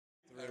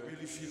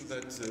really feel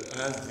that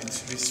I have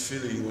this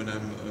feeling when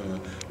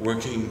I'm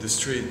working in the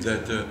street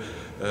that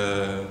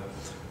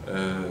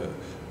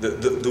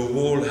the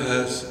wall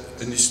has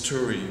an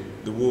history.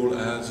 The wall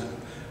has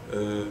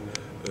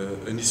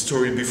an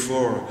history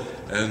before,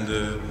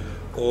 and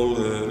all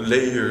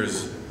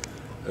layers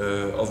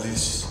of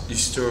this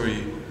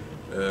history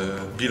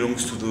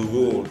belongs to the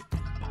wall.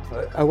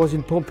 I was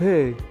in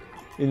Pompeii,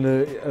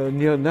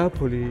 near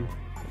Napoli,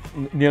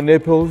 near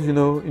Naples, you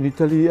know, in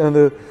Italy,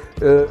 and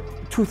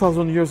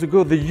 2,000 years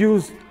ago they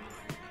used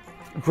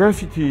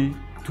graffiti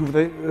to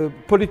the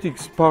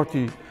politics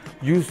party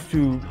used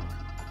to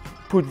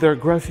put their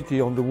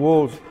graffiti on the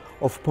walls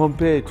of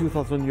Pompeii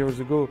 2,000 years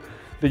ago.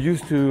 They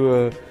used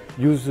to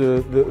use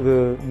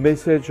the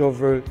message of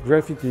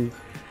graffiti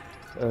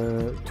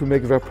to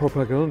make their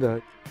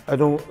propaganda. I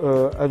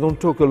don't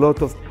talk a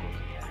lot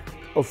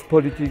of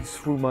politics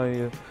through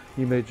my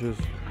images.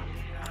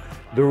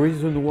 The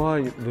reason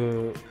why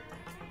the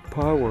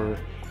power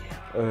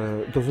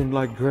doesn't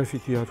like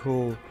graffiti at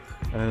all,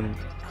 and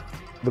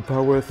the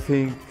power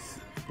thinks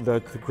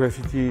that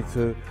graffiti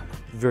is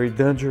very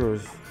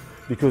dangerous,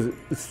 because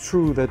it's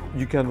true that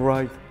you can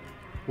write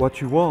what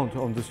you want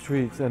on the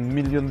streets, and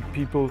million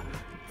people,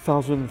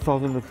 thousands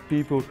of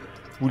people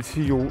will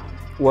see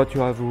what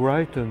you have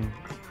written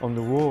on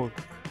the wall.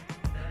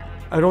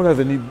 I don't have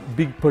any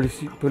big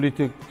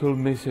political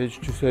message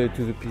to say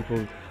to the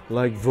people,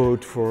 like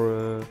vote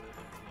for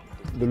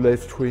the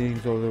left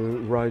wings or the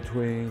right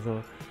wings.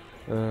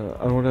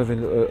 I don't have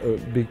a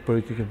big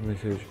political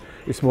message.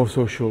 It's more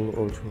social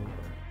also.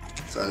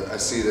 So I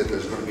see that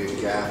there's going to be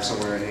a gap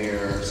somewhere in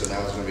here, so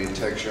now it's going to be a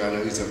texture. I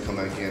know he's going to come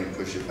back in and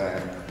push it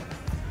back.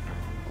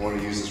 I want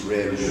to use this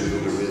red blue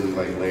to really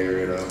like layer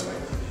it up.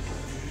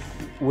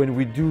 When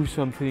we do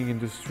something in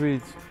the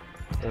streets,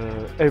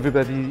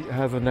 everybody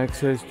have an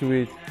access to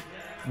it.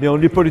 The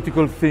only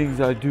political things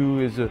I do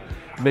is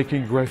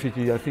making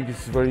graffiti. I think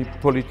it's very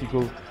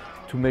political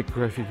to make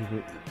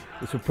graffiti.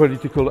 It's a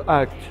political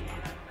act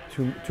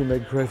to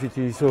make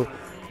graffiti. So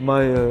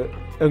my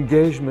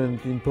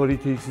engagement in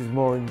politics is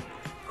more in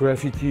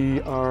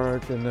graffiti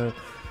art and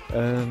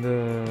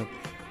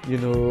you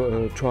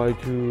know, try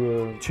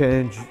to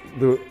change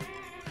the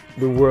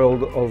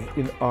world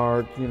in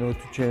art. You know,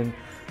 to change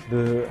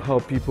how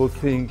people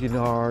think in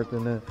art,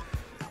 and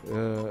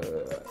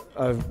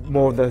I've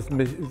more this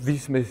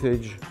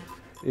message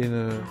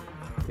in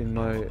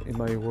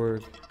my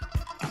work.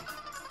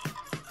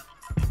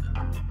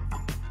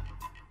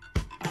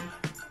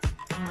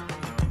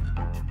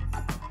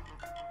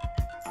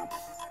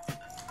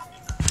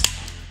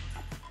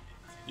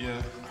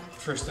 Yeah,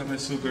 first time I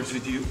saw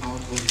graffiti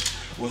art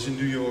was in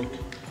New York,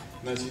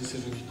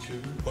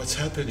 1972. What's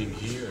happening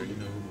here? You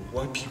know,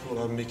 why people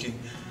are making,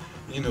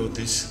 you know,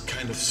 this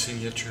kind of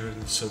signature in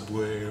the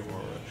subway,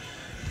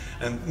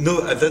 and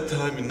no, at that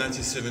time in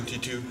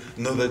 1972,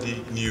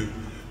 nobody knew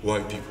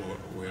why people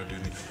were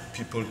doing it.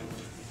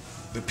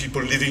 The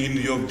people living in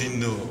New York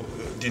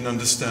didn't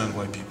understand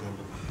why people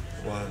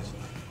was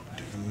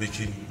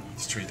making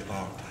street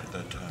art at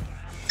that time.